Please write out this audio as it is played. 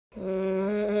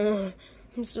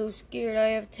I'm so scared. I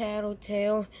have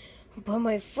Tattletail. But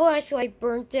my flashlight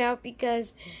burnt out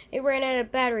because it ran out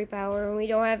of battery power and we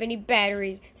don't have any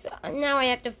batteries. So now I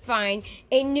have to find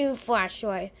a new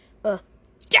flashlight. Ow!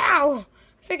 I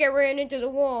think I ran into the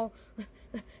wall.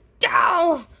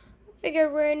 Ow! I think I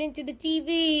ran into the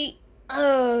TV.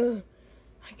 I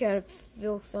gotta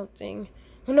feel something.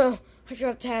 Oh no, I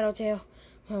dropped Tattletail.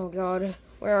 Oh god,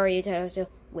 where are you, Tattletail?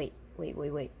 Wait.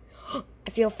 I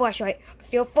feel a flashlight.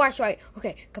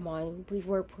 Okay, come on, please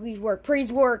work.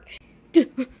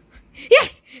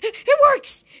 Yes, it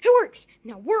works.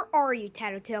 Now, where are you,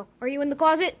 Tattletail? Are you in the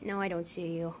closet? No, I don't see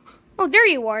you. Oh, there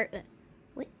you are.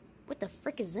 What the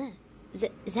frick is that?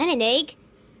 Is that an egg?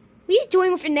 What are you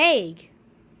doing with an egg?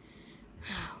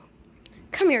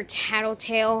 Come here,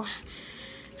 Tattletail.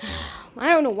 I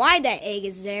don't know why that egg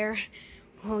is there.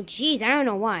 Oh, geez, I don't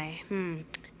know why.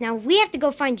 Now, we have to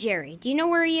go find Jerry. Do you know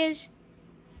where he is?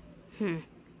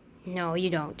 No, you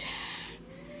don't.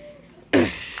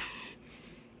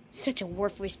 Such a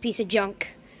worthless piece of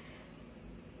junk.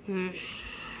 You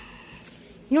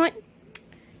know what?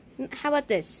 How about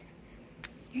this?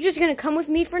 You're just gonna come with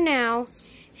me for now,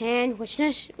 and let's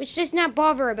just not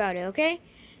bother about it, okay?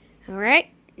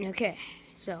 Alright? Okay.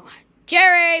 So,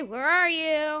 Jerry, where are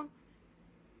you?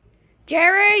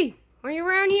 Jerry! Are you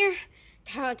around here?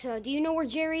 Tattletail, do you know where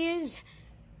Jerry is?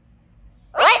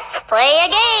 Let's play a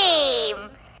game!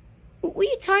 What are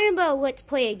you talking about, let's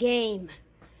play a game?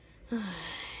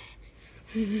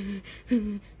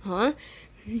 Huh?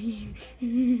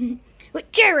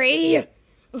 What, Jerry!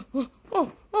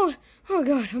 Oh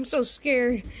god, I'm so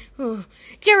scared.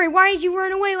 Jerry, why did you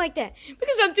run away like that?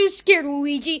 Because I'm too scared,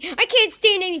 Luigi. I can't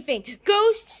stand anything.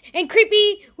 Ghosts and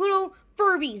creepy little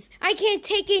Furbies. I can't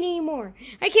take it anymore.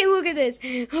 I can't look at this.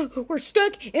 We're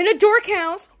stuck in a dark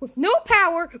house with no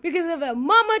power because of a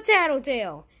Mama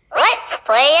Tattletail. Let's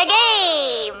play a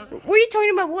game! What are you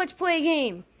talking about? Let's play a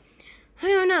game. I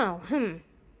don't know.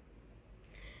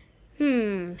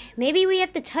 Maybe we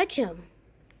have to touch him.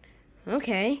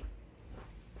 Okay.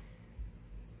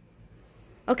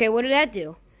 Okay, what did that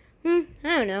do? I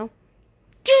don't know.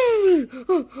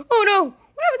 Oh no!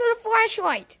 What happened to the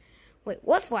flashlight? Wait,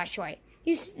 what flashlight?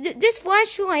 This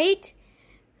flashlight?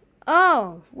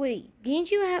 Oh, wait, didn't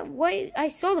you have, what? I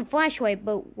saw the flashlight,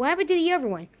 but what happened to the other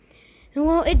one?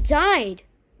 Well, it died.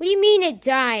 What do you mean it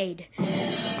died?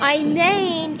 I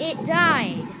mean it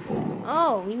died.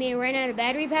 Oh, you mean it ran out of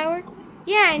battery power?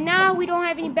 Yeah, and now we don't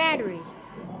have any batteries.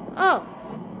 Oh,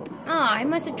 I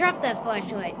must have dropped that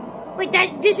flashlight. Wait,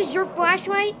 this is your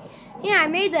flashlight? Yeah, I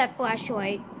made that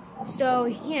flashlight. So,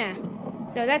 yeah.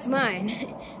 So that's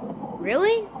mine.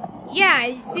 Really?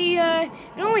 Yeah, see, it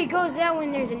only goes out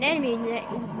when there's an enemy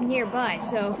nearby,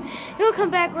 so it'll come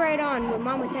back right on when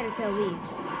Mama Tattletail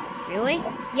leaves. Really?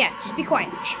 Yeah, just be quiet.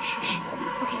 Shh.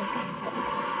 Okay.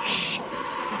 Shh.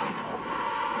 Okay.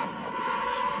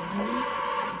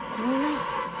 I don't know.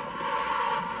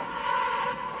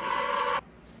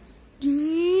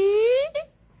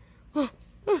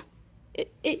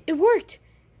 It worked.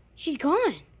 She's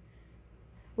gone.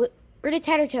 Where did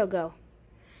Tattletail go?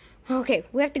 Okay,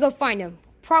 we have to go find him.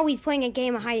 Probably he's playing a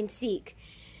game of hide and seek.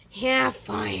 Yeah,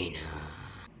 fine.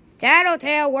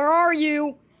 Tattletail, where are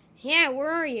you? Yeah,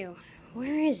 where are you?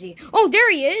 Where is he? Oh,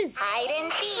 there he is. Hide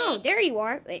and seek. Oh, there you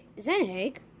are. Wait, is that an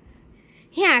egg?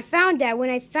 Yeah, I found that when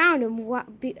I found him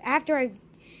after I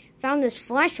found this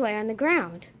flashlight on the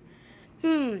ground.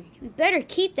 We better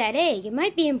keep that egg. It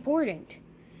might be important.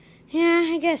 Yeah,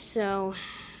 I guess so.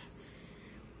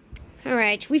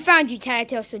 Alright, we found you,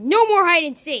 Tattletail, so no more hide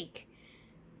and seek.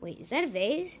 Wait, is that a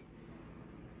vase?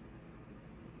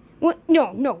 What?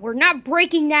 No, we're not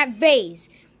breaking that vase.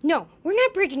 No, we're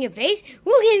not breaking a vase.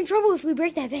 We'll get in trouble if we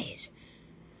break that vase.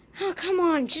 Oh, come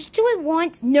on, just do it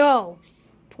once. No.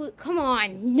 Come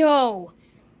on, no.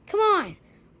 Come on.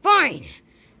 Fine.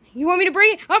 You want me to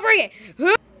break it? I'll break it.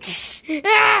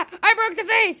 I broke the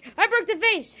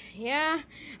vase. Yeah,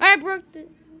 I broke the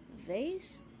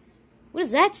vase? What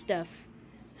is that stuff?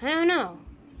 I don't know.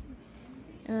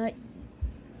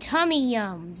 Tummy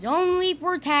Yums, only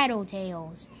for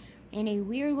Tattletails. And a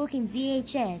weird-looking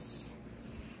VHS.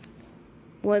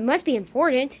 Well, it must be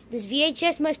important. This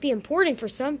VHS must be important for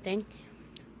something.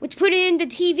 Let's put it in the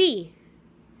TV.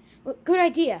 Well, good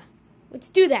idea. Let's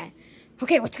do that.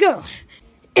 Okay, let's go.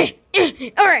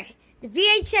 Alright, the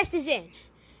VHS is in.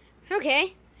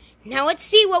 Okay, now let's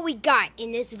see what we got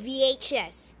in this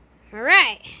VHS.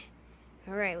 Alright,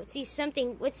 let's see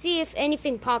something. Let's see if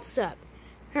anything pops up.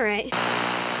 Alright.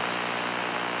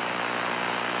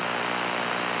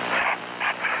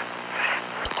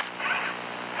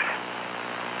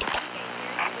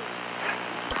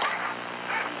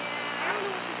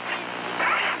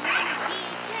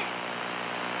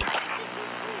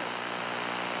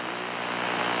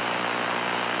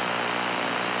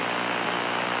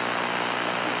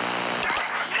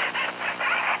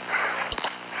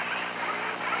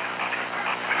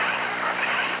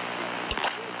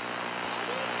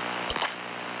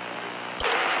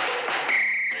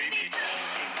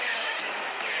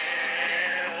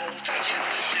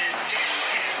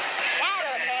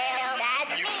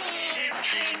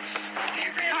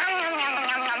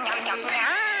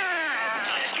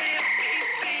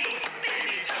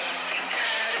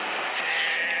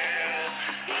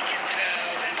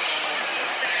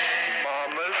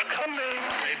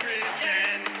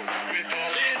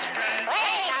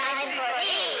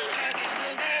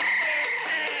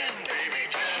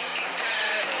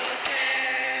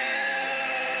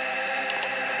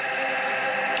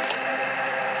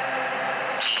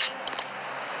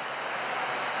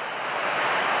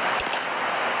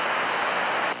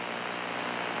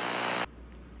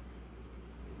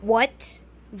 What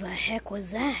the heck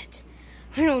was that?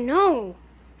 I don't know.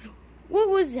 What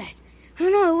was that? I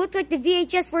don't know. It looked like the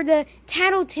VHS for the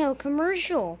Tattletail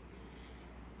commercial.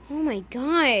 Oh my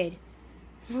god.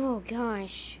 Oh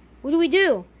gosh. What do we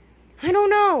do? I don't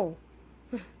know.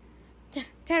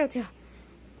 Tattletail.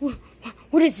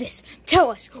 What is this?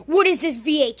 Tell us. What is this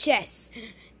VHS?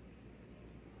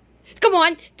 Come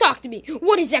on, talk to me.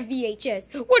 What is that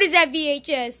VHS? What is that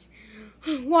VHS?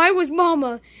 Why was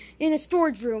Mama in a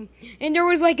storage room? And there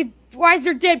was why is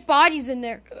there dead bodies in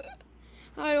there?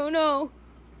 I don't know.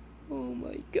 Oh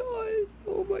my god.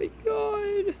 Oh my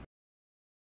god.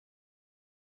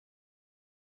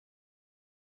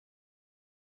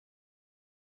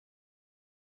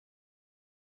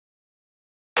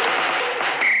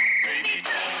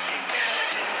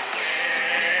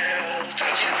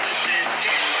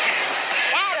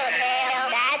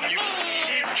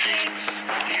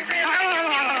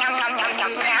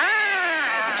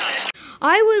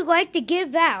 I would like to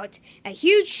give out a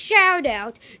huge shout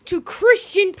out to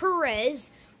Christian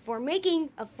Perez for making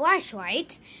a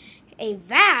flashlight, a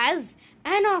vase,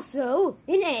 and also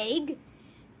an egg,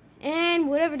 and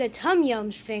whatever the Tum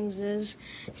Yums things is.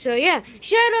 So yeah,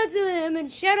 shout out to him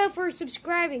and shout out for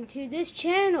subscribing to this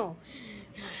channel.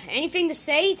 Anything to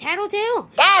say, Tattletail?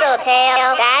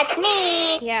 Tattletail, that's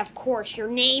me. Yeah, of course, your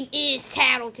name is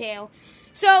Tattletail.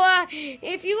 So,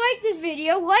 if you like this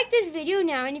video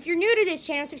now, and if you're new to this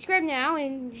channel, subscribe now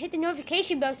and hit the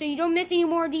notification bell so you don't miss any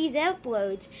more of these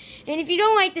uploads. And if you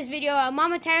don't like this video,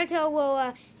 Mama Tattletail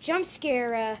will jump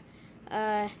scare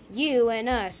you and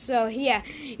us. So yeah,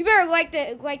 you better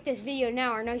like this video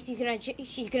now, or no, she's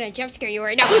gonna jump scare you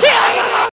right now.